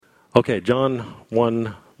Okay, John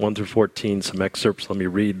 1, 1 through 14, some excerpts. Let me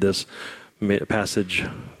read this passage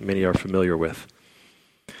many are familiar with.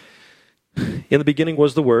 In the beginning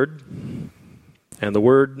was the Word, and the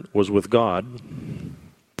Word was with God,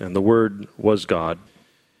 and the Word was God.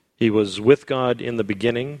 He was with God in the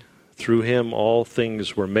beginning. Through him all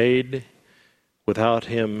things were made. Without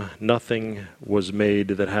him nothing was made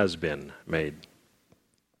that has been made.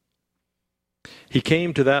 He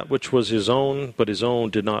came to that which was his own, but his own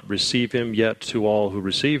did not receive him. Yet to all who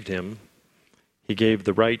received him, he gave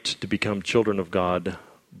the right to become children of God,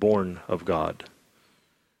 born of God.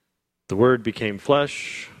 The Word became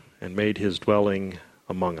flesh and made his dwelling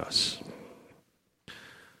among us.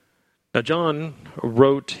 Now, John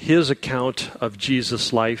wrote his account of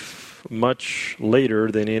Jesus' life much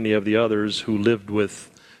later than any of the others who lived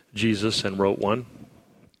with Jesus and wrote one.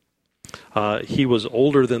 He was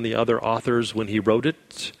older than the other authors when he wrote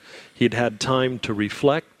it. He'd had time to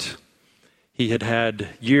reflect. He had had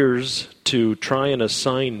years to try and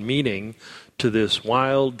assign meaning to this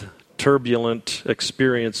wild, turbulent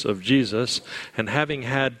experience of Jesus. And having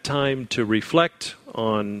had time to reflect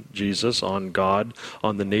on Jesus, on God,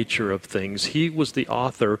 on the nature of things, he was the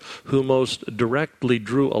author who most directly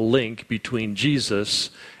drew a link between Jesus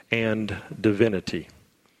and divinity.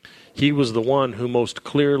 He was the one who most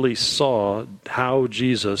clearly saw how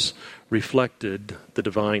Jesus reflected the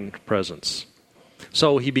divine presence.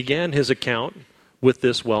 So he began his account with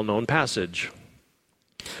this well-known passage.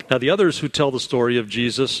 Now, the others who tell the story of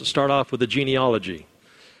Jesus start off with a genealogy.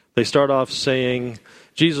 They start off saying,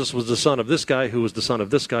 Jesus was the son of this guy, who was the son of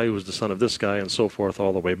this guy, who was the son of this guy, and so forth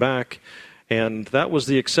all the way back. And that was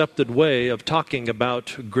the accepted way of talking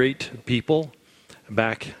about great people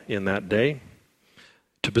back in that day.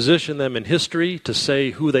 To position them in history, to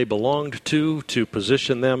say who they belonged to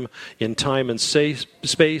position them in time and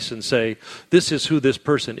space and say, this is who this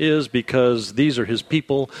person is because these are his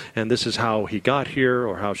people and this is how he got here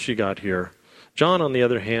or how she got here. John, on the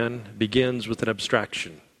other hand, begins with an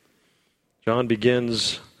abstraction. John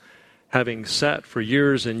begins having sat for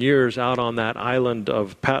years and years out on that island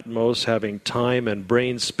of Patmos, having time and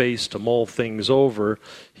brain space to mull things over.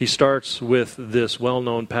 He starts with this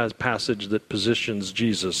well-known passage that positions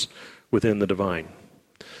Jesus within the divine.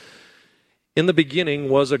 In the beginning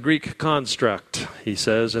was a Greek construct, he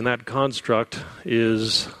says, and that construct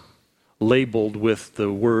is labeled with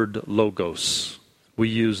the word logos. We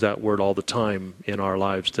use that word all the time in our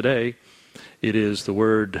lives today. It is the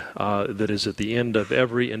word that is at the end of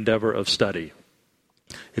every endeavor of study.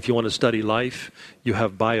 If you want to study life, you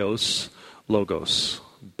have bios, logos,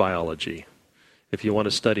 biology. If you want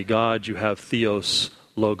to study God, you have theos,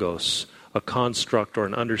 logos, a construct or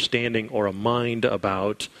an understanding or a mind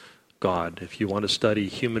about God. If you want to study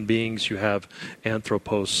human beings, you have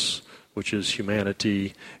anthropos, which is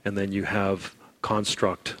humanity, and then you have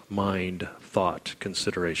construct, mind, thought,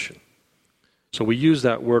 consideration. So we use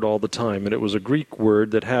that word all the time, and it was a Greek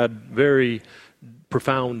word that had very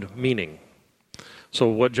profound meaning. So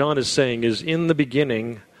what John is saying is, in the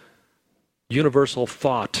beginning, universal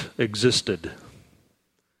thought existed.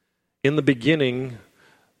 In the beginning,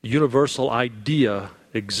 universal idea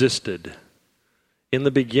existed. In the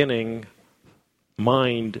beginning,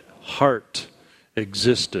 mind, heart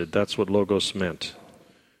existed. That's what logos meant.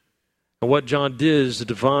 And what John did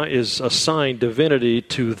is assign divinity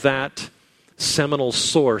to that seminal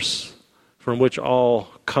source from which all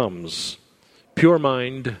comes. Pure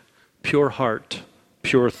mind, pure heart,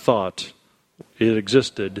 pure thought. It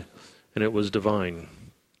existed, and it was divine.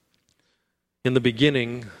 In the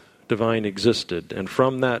beginning, divine existed. And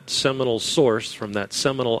from that seminal source, from that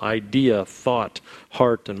seminal idea, thought,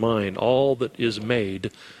 heart, and mind, all that is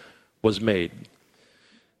made was made.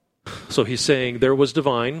 So he's saying there was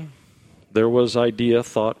divine, there was idea,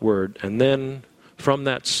 thought, word, and then from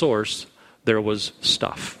that source, there was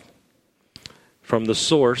stuff. From the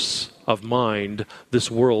source of mind, this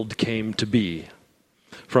world came to be.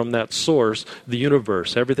 From that source, the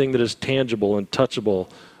universe, everything that is tangible and touchable,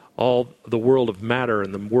 all the world of matter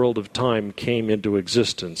and the world of time came into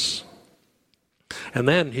existence. And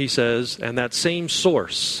then he says, and that same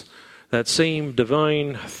source, that same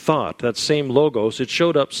divine thought, that same logos, it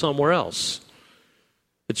showed up somewhere else.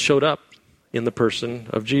 It showed up in the person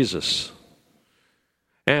of Jesus.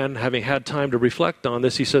 And having had time to reflect on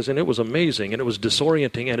this, he says, and it was amazing, and it was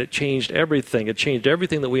disorienting, and it changed everything. It changed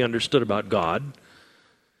everything that we understood about God.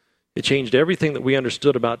 It changed everything that we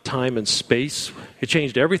understood about time and space. It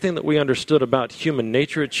changed everything that we understood about human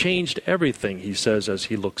nature. It changed everything, he says, as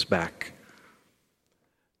he looks back.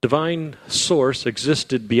 Divine source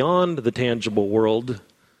existed beyond the tangible world,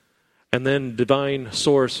 and then divine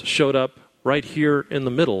source showed up right here in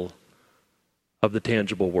the middle of the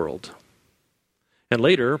tangible world. And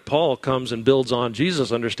later, Paul comes and builds on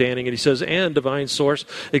Jesus' understanding, and he says, and divine source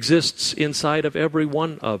exists inside of every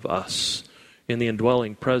one of us in the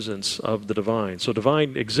indwelling presence of the divine. So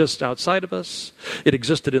divine exists outside of us. It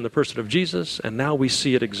existed in the person of Jesus, and now we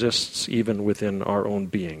see it exists even within our own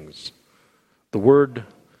beings. The Word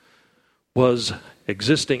was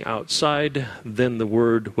existing outside, then the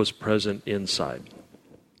Word was present inside.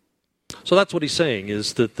 So that's what he's saying,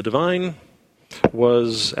 is that the divine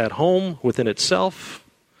was at home within itself,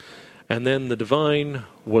 and then the divine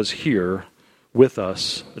was here with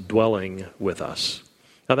us, dwelling with us.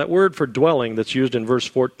 Now that word for dwelling that's used in verse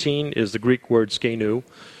 14 is the Greek word skenu.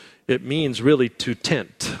 It means really to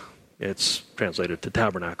tent. It's translated to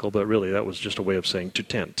tabernacle, but really that was just a way of saying to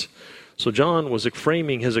tent. So John was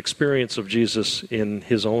framing his experience of Jesus in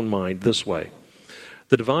his own mind this way.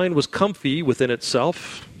 The divine was comfy within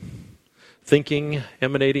itself, thinking,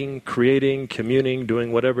 emanating, creating, communing,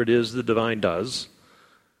 doing whatever it is the divine does.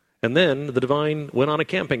 And then the divine went on a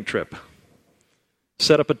camping trip,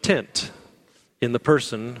 set up a tent in the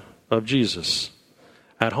person of Jesus.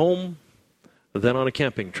 At home, then on a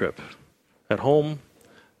camping trip. At home,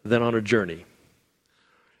 then on a journey.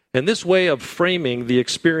 And this way of framing the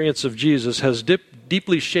experience of Jesus has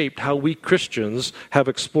deeply shaped how we Christians have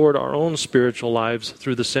explored our own spiritual lives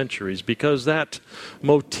through the centuries, because that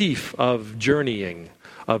motif of journeying,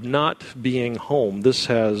 of not being home, this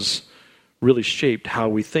has really shaped how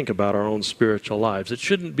we think about our own spiritual lives. It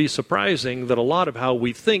shouldn't be surprising that a lot of how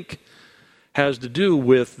we think has to do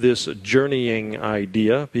with this journeying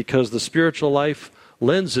idea, because the spiritual life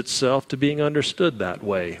lends itself to being understood that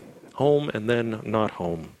way. Home and then not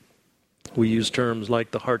home. We use terms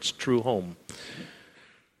like the heart's true home.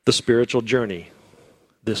 The spiritual journey.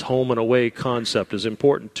 This home and away concept is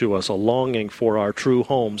important to us, a longing for our true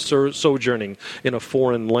home, sojourning in a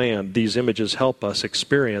foreign land. These images help us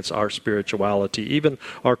experience our spirituality. Even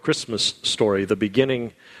our Christmas story, the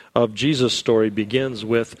beginning of Jesus' story, begins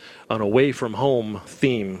with an away from home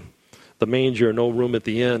theme. The manger, no room at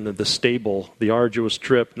the inn, the stable, the arduous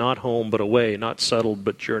trip, not home but away, not settled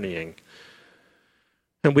but journeying.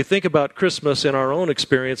 And we think about Christmas in our own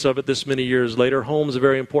experience of it this many years later. Home's a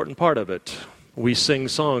very important part of it. We sing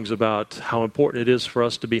songs about how important it is for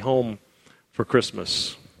us to be home for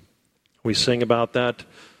Christmas. We sing about that,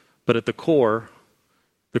 but at the core,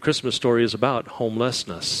 the Christmas story is about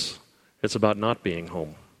homelessness. It's about not being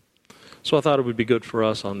home. So I thought it would be good for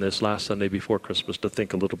us on this last Sunday before Christmas to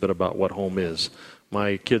think a little bit about what home is.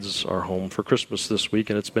 My kids are home for Christmas this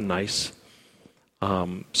week, and it's been nice.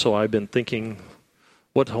 So I've been thinking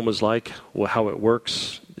what home is like, how it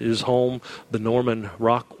works. Is home the Norman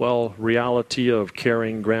Rockwell reality of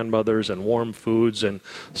caring grandmothers and warm foods and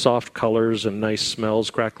soft colors and nice smells,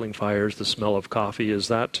 crackling fires, the smell of coffee? Is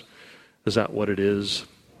that what it is?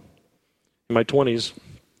 In my 20s,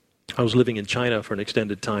 I was living in China for an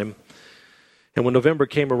extended time. And when November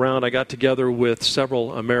came around, I got together with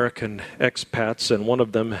several American expats, and one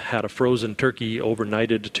of them had a frozen turkey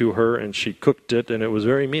overnighted to her, and she cooked it, and it was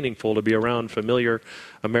very meaningful to be around familiar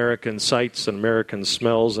American sights and American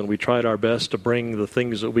smells, and we tried our best to bring the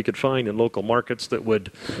things that we could find in local markets that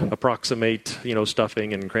would approximate,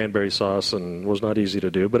 stuffing and cranberry sauce, and was not easy to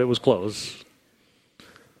do, but it was close.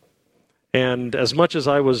 And as much as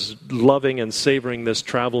I was loving and savoring this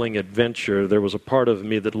traveling adventure, there was a part of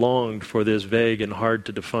me that longed for this vague and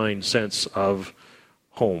hard-to-define sense of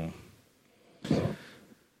home.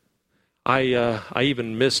 I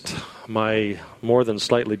even missed my more than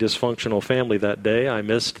slightly dysfunctional family that day. I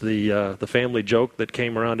missed the family joke that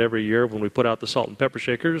came around every year when we put out the salt and pepper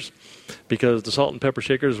shakers, because the salt and pepper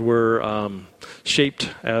shakers were shaped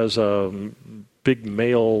as a big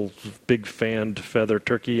male, big fanned feather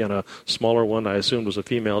turkey, and a smaller one I assumed was a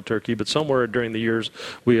female turkey. But somewhere during the years,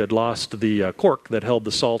 we had lost the cork that held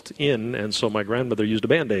the salt in, and so my grandmother used a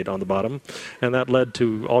Band-Aid on the bottom, and that led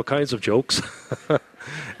to all kinds of jokes.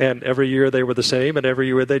 And every year they were the same, and every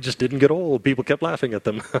year they just didn't get old. People kept laughing at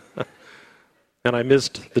them. And I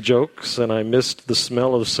missed the jokes, and I missed the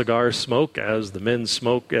smell of cigar smoke as the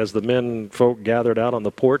men folk gathered out on the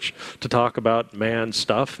porch to talk about man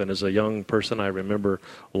stuff. And as a young person, I remember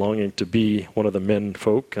longing to be one of the men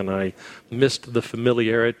folk, and I missed the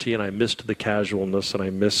familiarity, and I missed the casualness, and I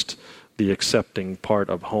missed the accepting part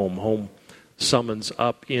of home. Home summons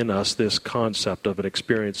up in us this concept of an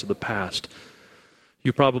experience of the past.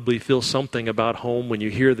 You probably feel something about home when you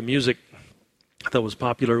hear the music that was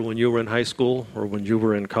popular when you were in high school or when you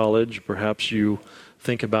were in college. Perhaps you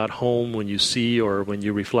think about home when you see or when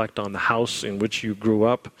you reflect on the house in which you grew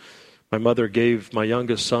up. My mother gave my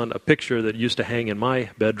youngest son a picture that used to hang in my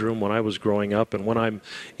bedroom when I was growing up. And when I'm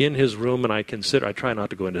in his room and I try not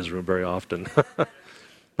to go into his room very often.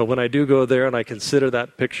 But when I do go there and I consider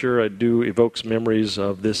that picture, it evokes memories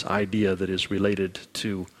of this idea that is related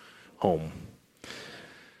to home.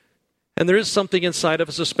 And there is something inside of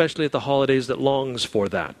us, especially at the holidays, that longs for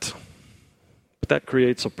that. But that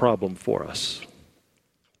creates a problem for us.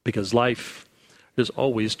 Because life is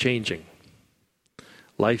always changing.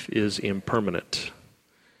 Life is impermanent.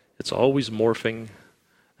 It's always morphing,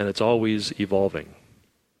 and it's always evolving.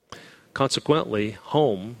 Consequently,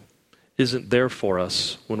 home isn't there for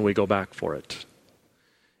us when we go back for it.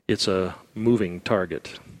 It's a moving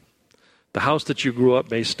target. The house that you grew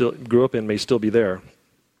up in may still be there,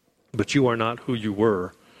 but you are not who you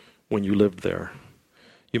were when you lived there.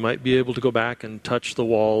 You might be able to go back and touch the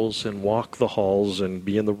walls and walk the halls and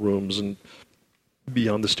be in the rooms and be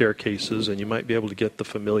on the staircases, and you might be able to get the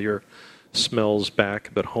familiar smells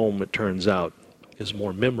back, but home, it turns out, is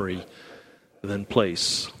more memory than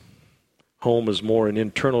place. Home is more an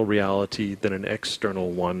internal reality than an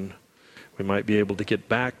external one. We might be able to get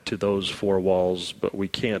back to those four walls, but we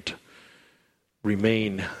can't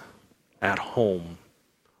remain at home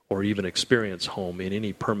or even experience home in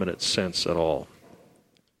any permanent sense at all.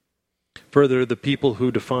 Further, the people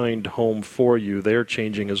who defined home for you, they are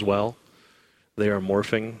changing as well. They are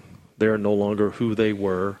morphing. They are no longer who they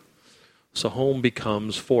were. So home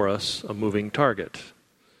becomes, for us, a moving target.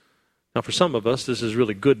 Now, for some of us, this is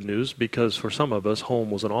really good news, because for some of us, home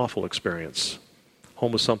was an awful experience.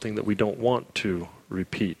 Home is something that we don't want to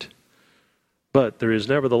repeat. But there is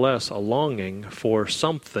nevertheless a longing for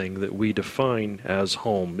something that we define as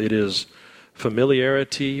home. It is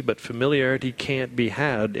familiarity, but familiarity can't be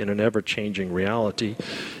had in an ever-changing reality.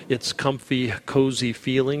 It's comfy, cozy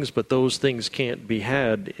feelings, but those things can't be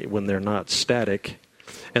had when they're not static.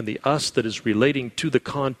 And the us that is relating to the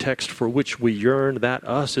context for which we yearn, that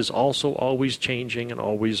us is also always changing and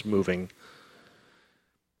always moving.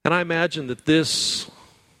 And I imagine that this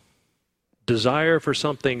desire for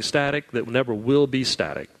something static that never will be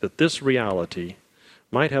static, that this reality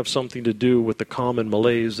might have something to do with the common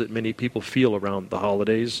malaise that many people feel around the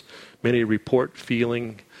holidays. Many report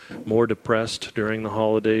feeling more depressed during the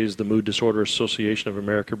holidays. The Mood Disorder Association of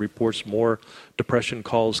America reports more depression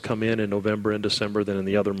calls come in November and December than in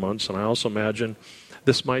the other months. And I also imagine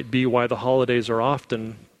this might be why the holidays are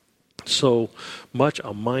often so much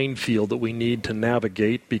a minefield that we need to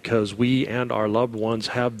navigate, because we and our loved ones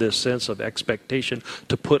have this sense of expectation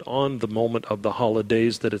to put on the moment of the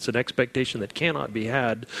holidays, that it's an expectation that cannot be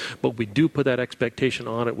had, but we do put that expectation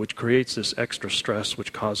on it, which creates this extra stress,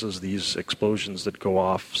 which causes these explosions that go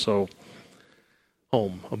off. So,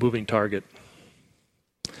 home, a moving target.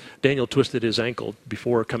 Daniel twisted his ankle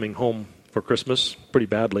before coming home for Christmas pretty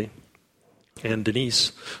badly, and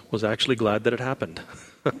Denise was actually glad that it happened.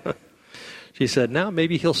 She said, now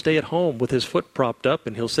maybe he'll stay at home with his foot propped up,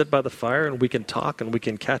 and he'll sit by the fire, and we can talk and we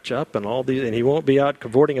can catch up and all these, and he won't be out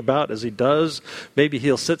cavorting about as he does. Maybe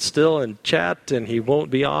he'll sit still and chat, and he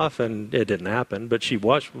won't be off. And it didn't happen, but she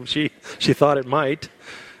thought it might.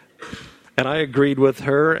 And I agreed with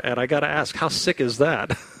her, and I got to ask, how sick is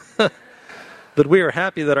that? That we are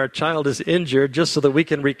happy that our child is injured just so that we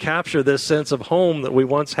can recapture this sense of home that we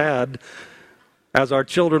once had as our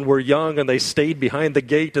children were young and they stayed behind the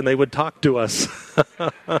gate and they would talk to us.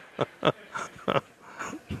 But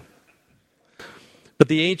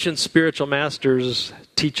the ancient spiritual masters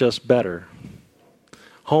teach us better.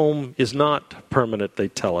 Home is not permanent, they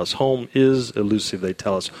tell us. Home is elusive, they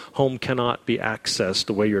tell us. Home cannot be accessed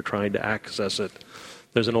the way you're trying to access it.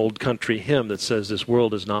 There's an old country hymn that says, this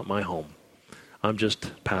world is not my home. I'm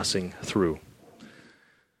just passing through.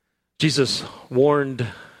 Jesus warned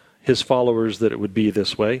his followers that it would be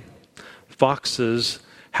this way. Foxes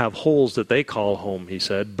have holes that they call home, he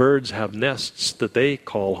said. Birds have nests that they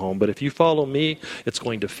call home. But if you follow me, it's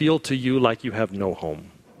going to feel to you like you have no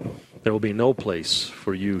home. There will be no place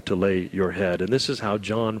for you to lay your head. And this is how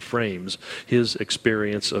John frames his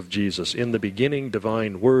experience of Jesus. In the beginning,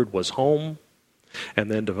 divine word was home,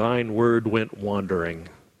 and then divine word went wandering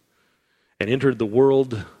and entered the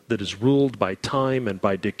world that is ruled by time and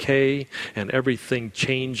by decay and everything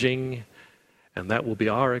changing. And that will be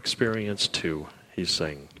our experience too, he's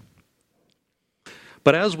saying.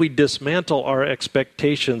 But as we dismantle our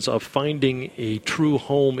expectations of finding a true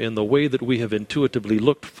home in the way that we have intuitively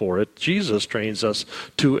looked for it, Jesus trains us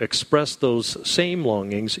to express those same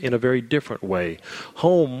longings in a very different way.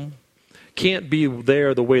 Home can't be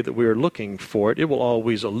there the way that we are looking for it. It will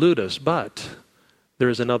always elude us, but there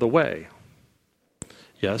is another way.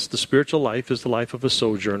 Yes, the spiritual life is the life of a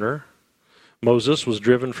sojourner, Moses was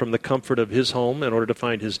driven from the comfort of his home in order to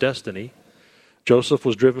find his destiny. Joseph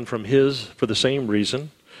was driven from his for the same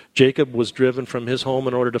reason. Jacob was driven from his home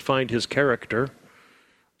in order to find his character.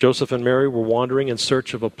 Joseph and Mary were wandering in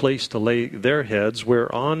search of a place to lay their heads,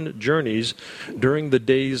 where on journeys during the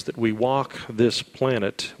days that we walk this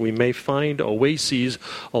planet, we may find oases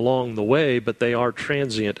along the way, but they are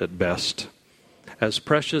transient at best. As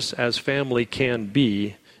precious as family can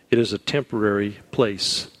be, it is a temporary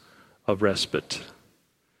place of respite.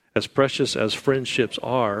 As precious as friendships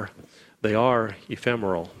are, they are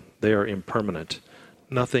ephemeral. They are impermanent.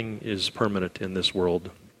 Nothing is permanent in this world.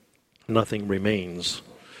 Nothing remains.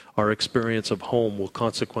 Our experience of home will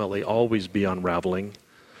consequently always be unraveling.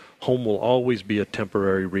 Home will always be a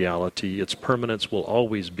temporary reality. Its permanence will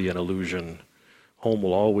always be an illusion. Home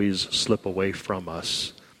will always slip away from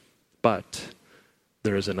us. But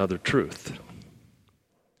there is another truth.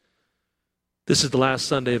 This is the last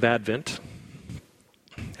Sunday of Advent.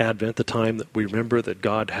 Advent, the time that we remember that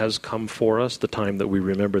God has come for us, the time that we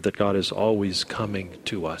remember that God is always coming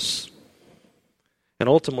to us. And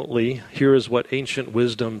ultimately, here is what ancient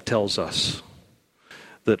wisdom tells us,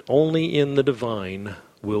 that only in the divine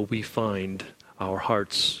will we find our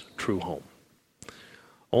heart's true home.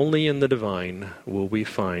 Only in the divine will we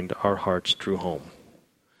find our heart's true home.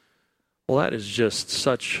 Well, that is just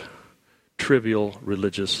such trivial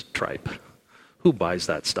religious tripe. Who buys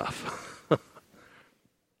that stuff?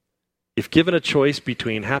 If given a choice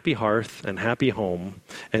between happy hearth and happy home,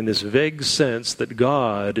 and this vague sense that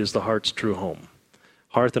God is the heart's true home,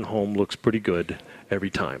 hearth and home looks pretty good every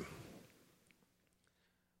time.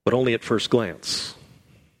 But only at first glance.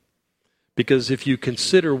 Because if you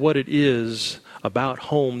consider what it is about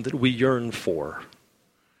home that we yearn for,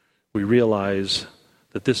 we realize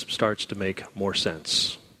that this starts to make more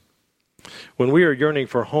sense. When we are yearning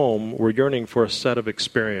for home, we're yearning for a set of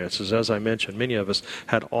experiences. As I mentioned, many of us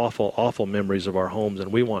had awful, awful memories of our homes,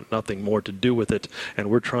 and we want nothing more to do with it,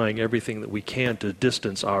 and we're trying everything that we can to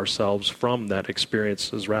distance ourselves from that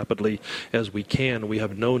experience as rapidly as we can. We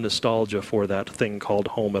have no nostalgia for that thing called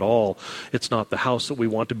home at all. It's not the house that we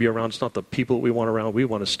want to be around. It's not the people that we want around. We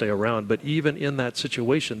want to stay around. But even in that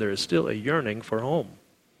situation, there is still a yearning for home.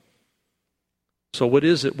 So what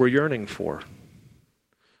is it we're yearning for?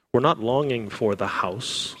 We're not longing for the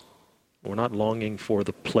house. We're not longing for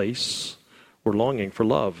the place. We're longing for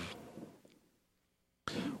love.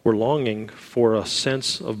 We're longing for a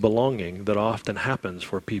sense of belonging that often happens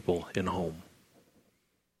for people in home.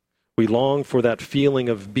 We long for that feeling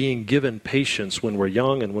of being given patience when we're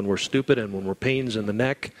young and when we're stupid and when we're pains in the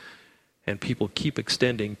neck, and people keep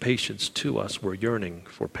extending patience to us. We're yearning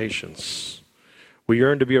for patience. We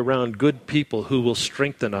yearn to be around good people who will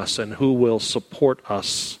strengthen us and who will support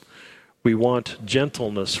us. We want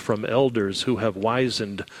gentleness from elders who have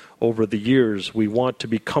wizened over the years. We want to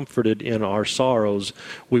be comforted in our sorrows.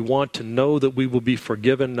 We want to know that we will be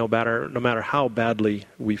forgiven no matter how badly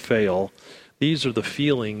we fail. These are the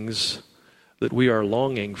feelings that we are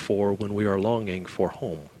longing for when we are longing for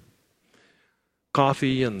home.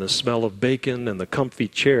 Coffee and the smell of bacon and the comfy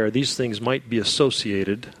chair, these things might be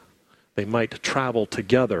associated. They might travel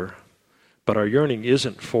together. But our yearning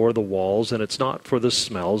isn't for the walls, and it's not for the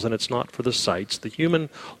smells, and it's not for the sights. The human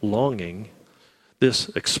longing, this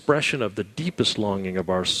expression of the deepest longing of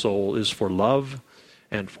our soul, is for love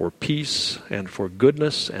and for peace and for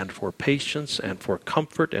goodness and for patience and for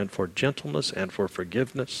comfort and for gentleness and for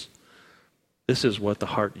forgiveness. This is what the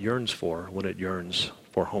heart yearns for when it yearns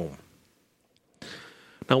for home.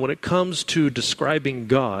 Now, when it comes to describing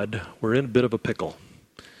God, we're in a bit of a pickle.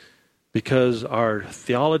 Because our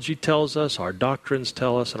theology tells us, our doctrines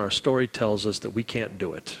tell us, and our story tells us that we can't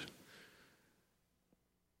do it.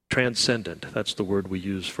 Transcendent, that's the word we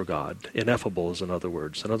use for God. Ineffable is another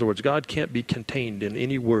word. In other words, God can't be contained in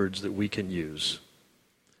any words that we can use.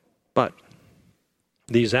 But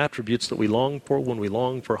these attributes that we long for when we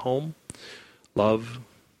long for home, love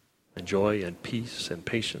and joy and peace and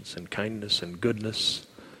patience and kindness and goodness,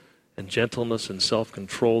 and gentleness and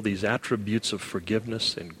self-control, these attributes of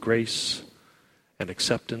forgiveness and grace and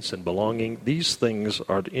acceptance and belonging, these things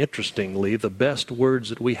are, interestingly, the best words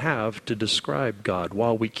that we have to describe God.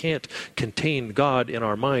 While we can't contain God in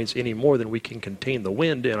our minds any more than we can contain the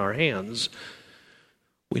wind in our hands,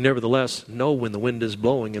 we nevertheless know when the wind is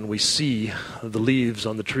blowing and we see the leaves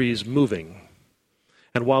on the trees moving.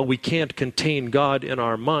 And while we can't contain God in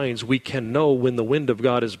our minds, we can know when the wind of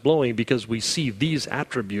God is blowing because we see these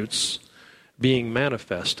attributes being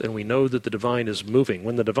manifest, and we know that the divine is moving.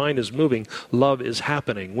 When the divine is moving, love is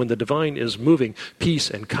happening. When the divine is moving, peace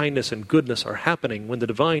and kindness and goodness are happening. When the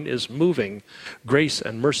divine is moving, grace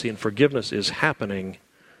and mercy and forgiveness is happening.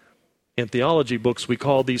 In theology books, we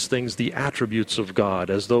call these things the attributes of God,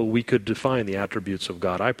 as though we could define the attributes of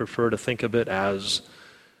God. I prefer to think of it as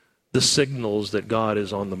the signals that God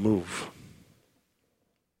is on the move.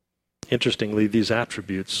 Interestingly, these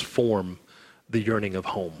attributes form the yearning of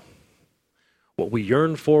home. What we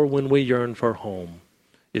yearn for when we yearn for home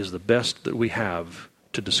is the best that we have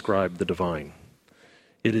to describe the divine.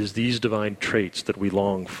 It is these divine traits that we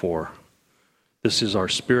long for. This is our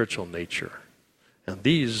spiritual nature. And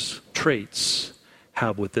these traits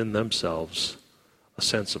have within themselves a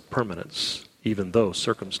sense of permanence, even though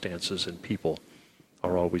circumstances and people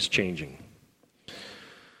are always changing.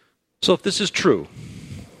 So if this is true,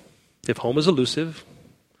 if home is elusive,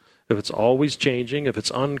 if it's always changing, if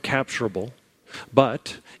it's uncapturable,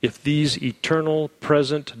 but if these eternal,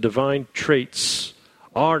 present, divine traits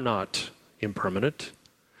are not impermanent,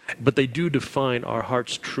 but they do define our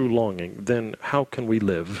heart's true longing, then how can we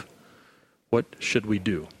live? What should we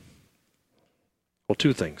do? Well,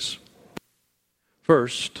 two things.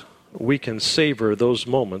 First, we can savor those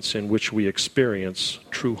moments in which we experience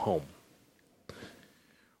true home.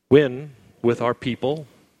 When, with our people,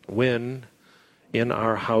 when in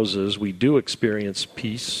our houses we do experience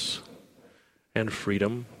peace and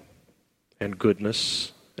freedom and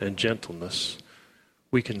goodness and gentleness,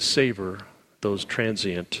 we can savor those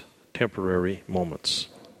transient, temporary moments.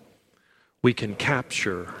 We can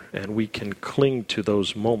capture and we can cling to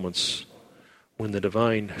those moments when the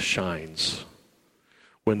divine shines.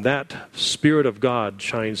 When that Spirit of God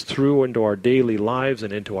shines through into our daily lives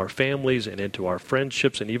and into our families and into our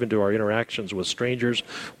friendships and even to our interactions with strangers,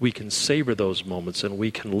 we can savor those moments and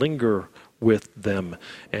we can linger with them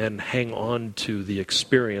and hang on to the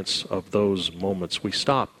experience of those moments. We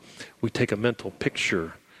stop, we take a mental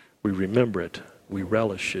picture, we remember it, we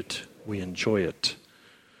relish it, we enjoy it.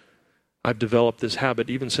 I've developed this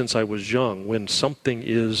habit even since I was young. When something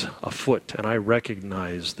is afoot and I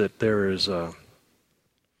recognize that there is a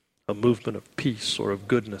movement of peace or of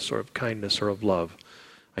goodness or of kindness or of love,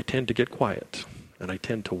 I tend to get quiet and I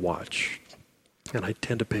tend to watch and I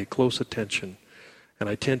tend to pay close attention and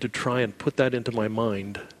I tend to try and put that into my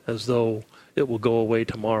mind as though it will go away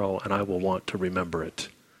tomorrow and I will want to remember it.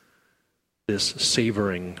 This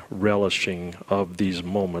savoring, relishing of these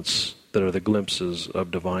moments that are the glimpses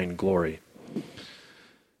of divine glory.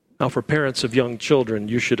 Now, for parents of young children,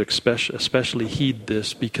 you should especially heed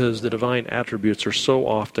this because the divine attributes are so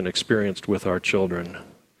often experienced with our children.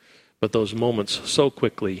 But those moments so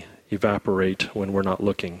quickly evaporate when we're not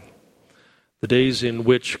looking. The days in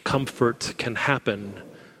which comfort can happen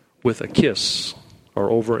with a kiss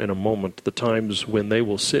are over in a moment. The times when they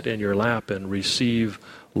will sit in your lap and receive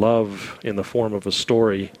love in the form of a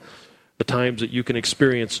story. The times that you can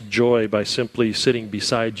experience joy by simply sitting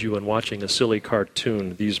beside you and watching a silly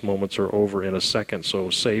cartoon. These moments are over in a second,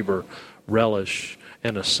 so savor, relish,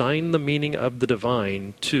 and assign the meaning of the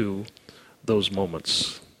divine to those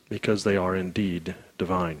moments, because they are indeed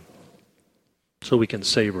divine. So we can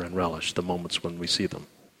savor and relish the moments when we see them.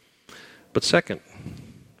 But second,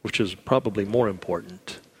 which is probably more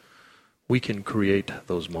important, we can create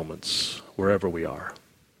those moments wherever we are.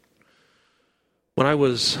 When I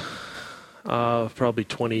was probably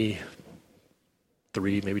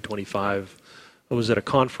 23, maybe 25, I was at a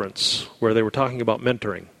conference where they were talking about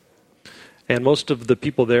mentoring. And most of the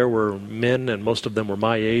people there were men, and most of them were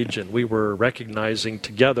my age, and we were recognizing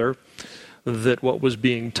together that what was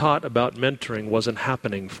being taught about mentoring wasn't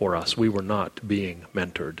happening for us. We were not being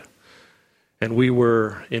mentored. And we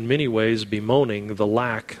were, in many ways, bemoaning the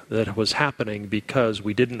lack that was happening because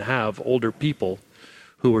we didn't have older people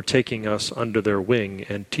who were taking us under their wing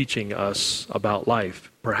and teaching us about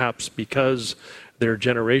life, perhaps because their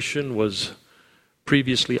generation was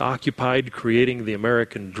previously occupied creating the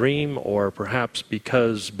American dream, or perhaps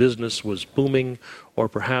because business was booming, or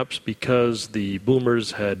perhaps because the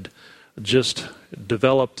boomers had just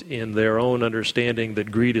developed in their own understanding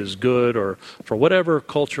that greed is good, or for whatever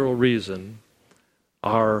cultural reason,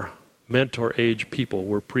 our mentor-age people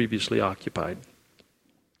were previously occupied.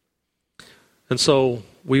 And so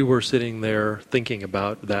we were sitting there thinking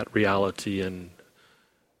about that reality and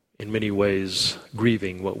in many ways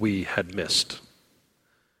grieving what we had missed.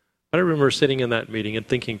 I remember sitting in that meeting and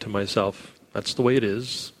thinking to myself, that's the way it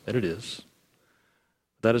is, and it is.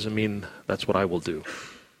 That doesn't mean that's what I will do.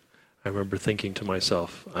 I remember thinking to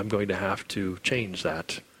myself, I'm going to have to change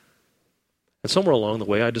that. And somewhere along the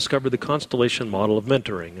way, I discovered the constellation model of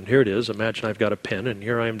mentoring. And here it is. Imagine I've got a pen, and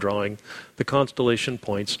here I am drawing the constellation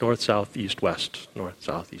points north, south, east, west. North,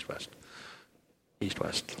 south, east, west. East,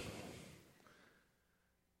 west.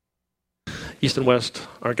 East and west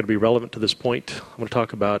aren't going to be relevant to this point. I'm going to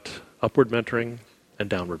talk about upward mentoring and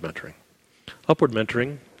downward mentoring. Upward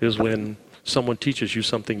mentoring is when someone teaches you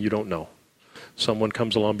something you don't know. Someone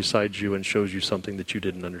comes along beside you and shows you something that you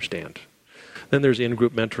didn't understand. Then there's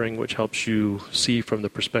in-group mentoring, which helps you see from the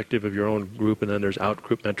perspective of your own group, and then there's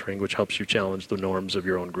out-group mentoring, which helps you challenge the norms of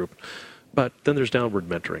your own group. But then there's downward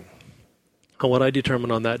mentoring. And what I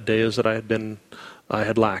determined on that day is that I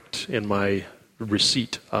had lacked in my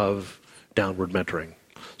receipt of downward mentoring.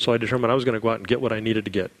 So I determined I was going to go out and get what I needed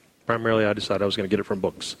to get. Primarily, I decided I was going to get it from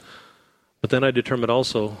books. But then I determined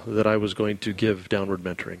also that I was going to give downward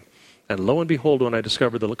mentoring. And lo and behold, when I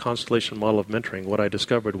discovered the constellation model of mentoring, what I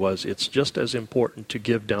discovered was it's just as important to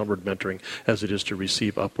give downward mentoring as it is to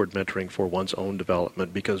receive upward mentoring for one's own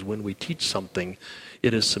development. Because when we teach something,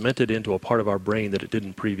 it is cemented into a part of our brain that it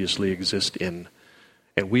didn't previously exist in.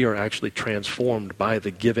 And we are actually transformed by the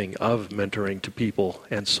giving of mentoring to people,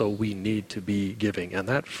 and so we need to be giving. And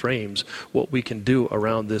that frames what we can do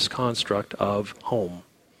around this construct of home.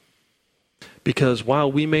 Because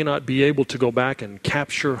while we may not be able to go back and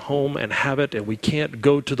capture home and have it, and we can't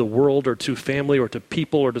go to the world or to family or to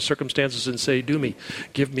people or to circumstances and say,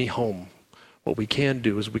 give me home. What we can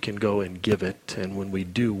do is we can go and give it, and when we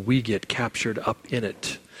do, we get captured up in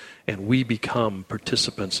it, and we become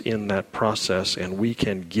participants in that process, and we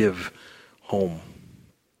can give home.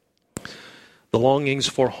 The longings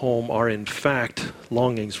for home are in fact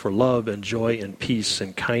longings for love and joy and peace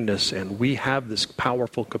and kindness, and we have this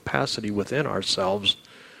powerful capacity within ourselves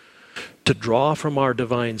to draw from our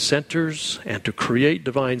divine centers and to create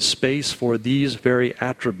divine space for these very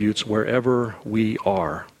attributes wherever we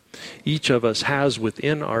are. Each of us has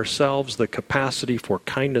within ourselves the capacity for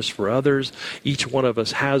kindness for others. Each one of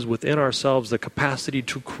us has within ourselves the capacity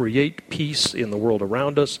to create peace in the world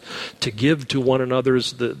around us, to give to one another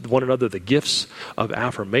the gifts of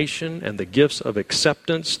affirmation and the gifts of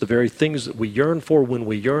acceptance, the very things that we yearn for. When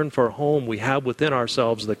we yearn for home, we have within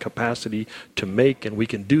ourselves the capacity to make, and we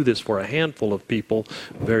can do this for a handful of people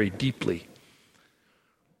very deeply.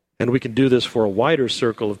 And we can do this for a wider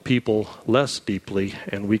circle of people less deeply,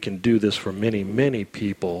 and we can do this for many, many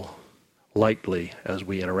people lightly as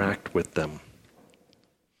we interact with them.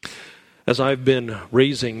 As I've been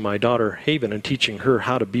raising my daughter Haven and teaching her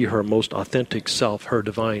how to be her most authentic self, her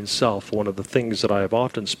divine self, one of the things that I have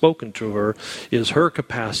often spoken to her is her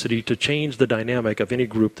capacity to change the dynamic of any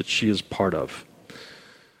group that she is part of.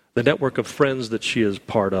 The network of friends that she is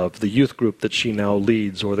part of, the youth group that she now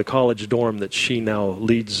leads, or the college dorm that she now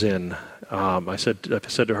leads in. I've said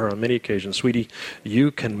to her on many occasions, sweetie,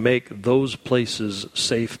 you can make those places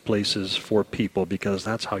safe places for people because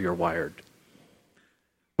that's how you're wired.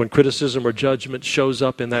 When criticism or judgment shows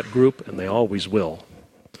up in that group, and they always will,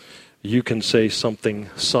 you can say something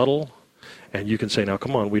subtle, and you can say, now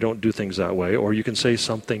come on, we don't do things that way. Or you can say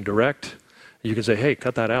something direct. You can say, hey,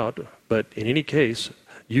 cut that out. But in any case,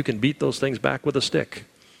 you can beat those things back with a stick,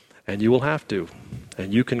 and you will have to.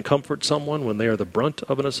 And you can comfort someone when they are the brunt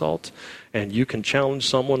of an assault, and you can challenge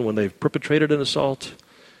someone when they've perpetrated an assault.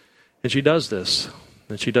 And she does this,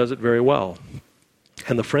 and she does it very well.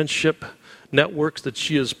 And the friendship networks that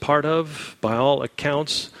she is part of, by all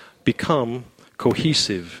accounts, become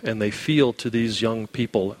cohesive, and they feel to these young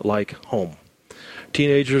people like home.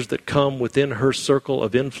 Teenagers that come within her circle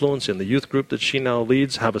of influence in the youth group that she now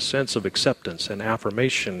leads have a sense of acceptance and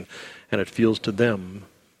affirmation, and it feels to them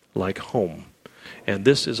like home. And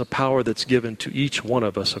this is a power that's given to each one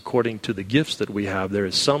of us according to the gifts that we have. There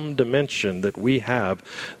is some dimension that we have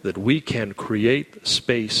that we can create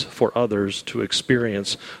space for others to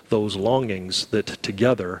experience those longings that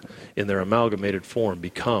together in their amalgamated form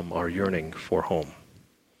become our yearning for home.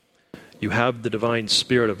 You have the divine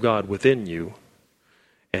Spirit of God within you,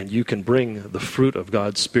 and you can bring the fruit of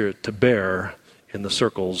God's Spirit to bear in the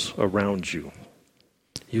circles around you.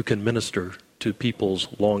 You can minister to people's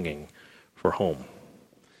longing for home.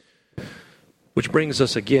 Which brings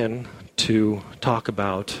us again to talk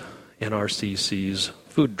about NRCC's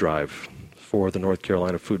food drive for the North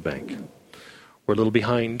Carolina Food Bank. We're a little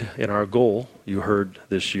behind in our goal, you heard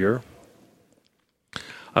this year.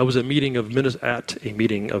 I was at a meeting of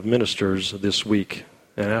ministers this week.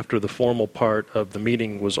 And after the formal part of the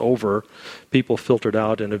meeting was over, people filtered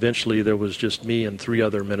out, and eventually there was just me and 3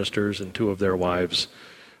 other ministers and 2 of their wives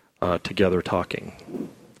together talking.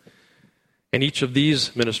 And each of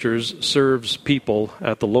these ministers serves people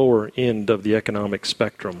at the lower end of the economic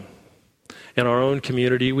spectrum. In our own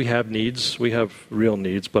community, we have needs. We have real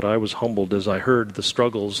needs, but I was humbled as I heard the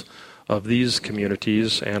struggles of these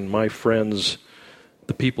communities and my friends,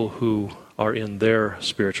 the people who are in their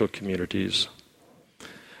spiritual communities.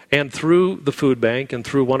 And through the food bank and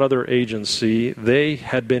through one other agency, they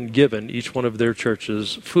had been given, each one of their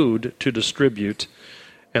churches, food to distribute.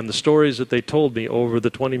 And the stories that they told me over the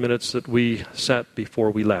 20 minutes that we sat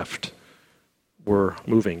before we left were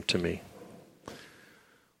moving to me.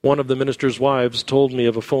 One of the minister's wives told me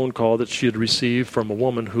of a phone call that she had received from a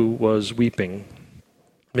woman who was weeping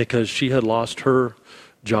because she had lost her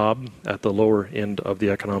job at the lower end of the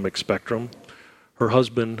economic spectrum. Her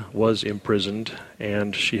husband was imprisoned,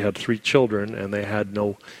 and she had 3 children, and they had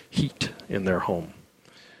no heat in their home.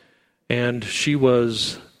 And she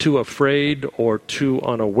was too afraid or too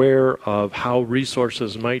unaware of how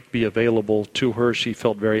resources might be available to her. She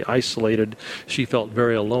felt very isolated. She felt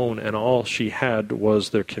very alone, and all she had was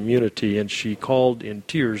their community. And she called in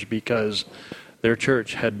tears because their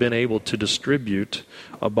church had been able to distribute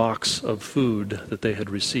a box of food that they had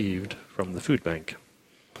received from the food bank.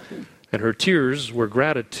 And her tears were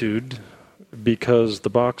gratitude because the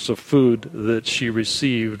box of food that she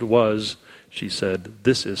received was, she said,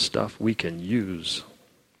 "This is stuff we can use."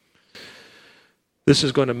 This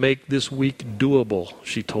is going to make this week doable,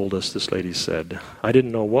 she told us, this lady said. I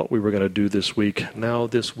didn't know what we were going to do this week. Now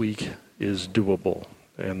this week is doable.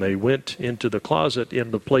 And they went into the closet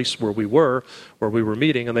in the place where we were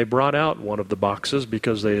meeting, and they brought out one of the boxes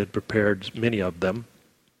because they had prepared many of them.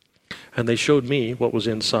 And they showed me what was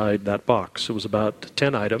inside that box. It was about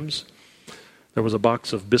 10 items. There was a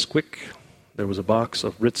box of Bisquick. There was a box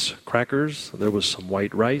of Ritz crackers. There was some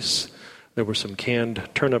white rice. There were some canned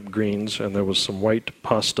turnip greens, and there was some white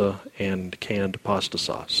pasta and canned pasta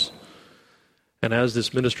sauce. And as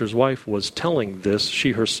this minister's wife was telling this,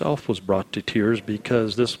 she herself was brought to tears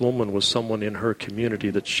because this woman was someone in her community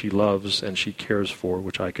that she loves and she cares for,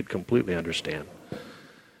 which I could completely understand.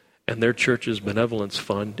 And their church's benevolence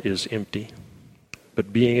fund is empty.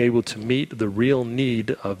 But being able to meet the real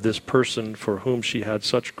need of this person for whom she had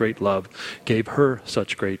such great love gave her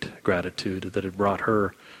such great gratitude that it brought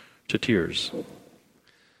her to tears.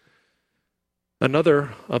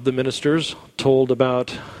 Another of the ministers told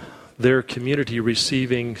about their community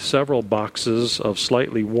receiving several boxes of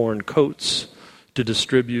slightly worn coats to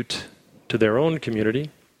distribute to their own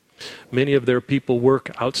community. Many of their people work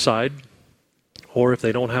outside, or if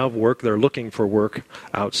they don't have work, they're looking for work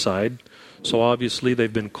outside. So obviously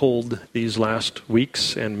they've been cold these last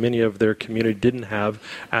weeks, and many of their community didn't have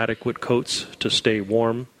adequate coats to stay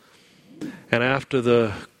warm. And after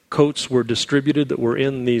the coats were distributed that were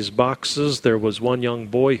in these boxes, there was one young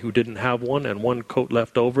boy who didn't have one and one coat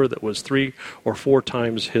left over that was 3 or 4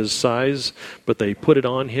 times his size, but they put it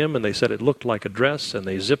on him and they said it looked like a dress, and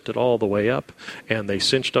they zipped it all the way up and they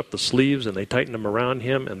cinched up the sleeves and they tightened them around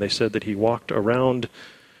him, and they said that he walked around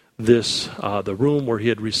this the room where he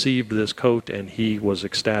had received this coat and he was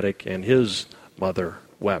ecstatic, and his mother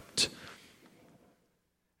wept.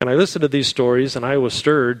 And I listened to these stories, and I was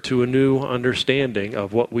stirred to a new understanding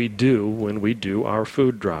of what we do when we do our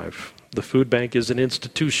food drive. The food bank is an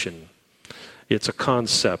institution. It's a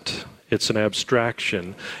concept. It's an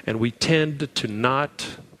abstraction. And we tend to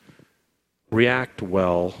not react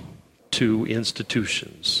well to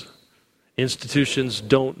institutions. Institutions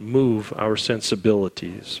don't move our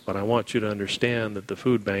sensibilities. But I want you to understand that the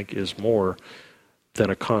food bank is more than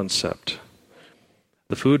a concept.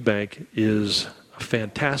 The food bank is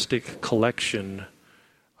fantastic collection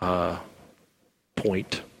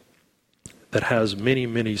point that has many,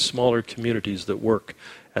 many smaller communities that work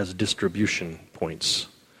as distribution points.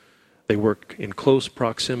 They work in close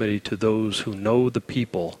proximity to those who know the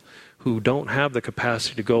people who don't have the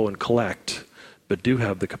capacity to go and collect, but do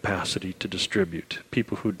have the capacity to distribute.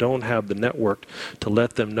 People who don't have the network to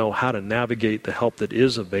let them know how to navigate the help that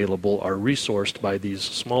is available are resourced by these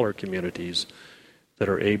smaller communities that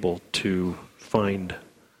are able to find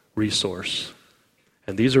resource.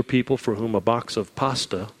 And these are people for whom a box of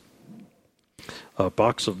pasta, a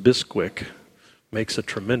box of Bisquick, makes a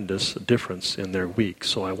tremendous difference in their week.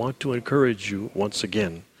 So I want to encourage you once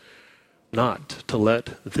again not to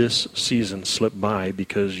let this season slip by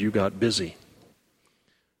because you got busy.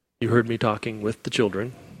 You heard me talking with the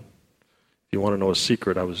children. If you want to know a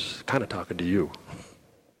secret, I was kind of talking to you.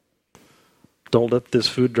 Don't let this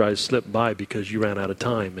food drive slip by because you ran out of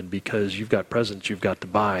time and because you've got presents you've got to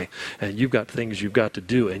buy and you've got things you've got to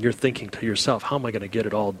do and you're thinking to yourself, how am I going to get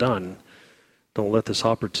it all done? Don't let this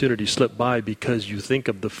opportunity slip by because you think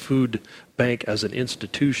of the food bank as an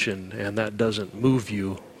institution and that doesn't move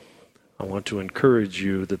you. I want to encourage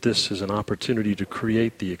you that this is an opportunity to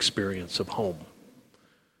create the experience of home.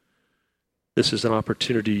 This is an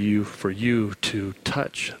opportunity for you to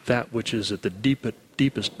touch that which is at the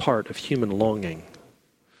deepest part of human longing.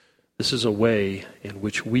 This is a way in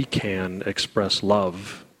which we can express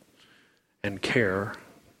love and care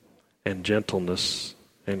and gentleness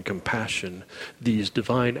and compassion, these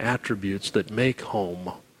divine attributes that make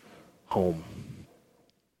home, home.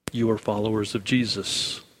 You are followers of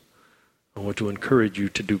Jesus. I want to encourage you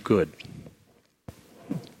to do good.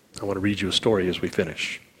 I want to read you a story as we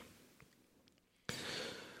finish.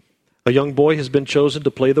 A young boy has been chosen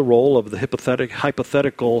to play the role of the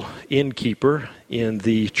hypothetical innkeeper in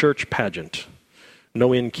the church pageant.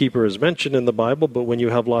 No innkeeper is mentioned in the Bible, but when you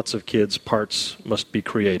have lots of kids, parts must be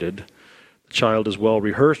created. The child is well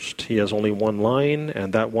rehearsed. He has only one line,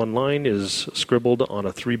 and that one line is scribbled on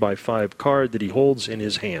a 3x5 card that he holds in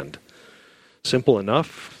his hand. Simple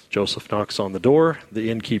enough. Joseph knocks on the door. The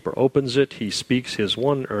innkeeper opens it. He speaks his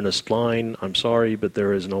one earnest line, "I'm sorry, but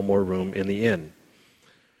there is no more room in the inn."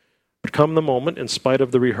 But come the moment, in spite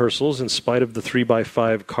of the rehearsals, in spite of the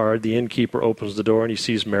 3x5 card, the innkeeper opens the door and he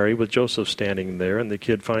sees Mary with Joseph standing there, and the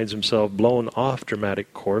kid finds himself blown off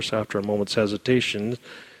dramatic course after a moment's hesitation.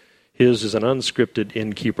 His is an unscripted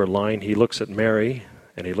innkeeper line. He looks at Mary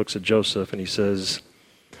and he looks at Joseph and he says,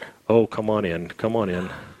 "Oh, come on in, come on in.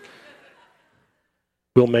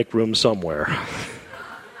 We'll make room somewhere."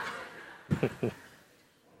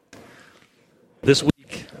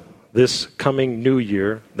 This coming new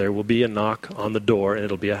year, there will be a knock on the door and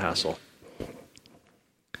it'll be a hassle.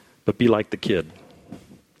 But be like the kid.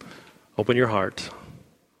 Open your heart.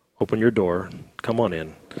 Open your door. Come on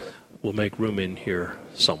in. We'll make room in here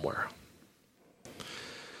somewhere.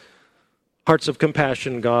 Hearts of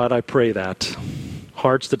compassion, God, I pray that.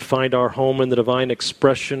 Hearts that find our home in the divine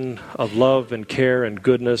expression of love and care and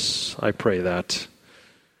goodness, I pray that.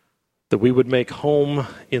 That we would make home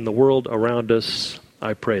in the world around us,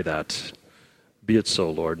 I pray that. Be it so,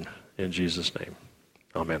 Lord, in Jesus' name.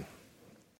 Amen.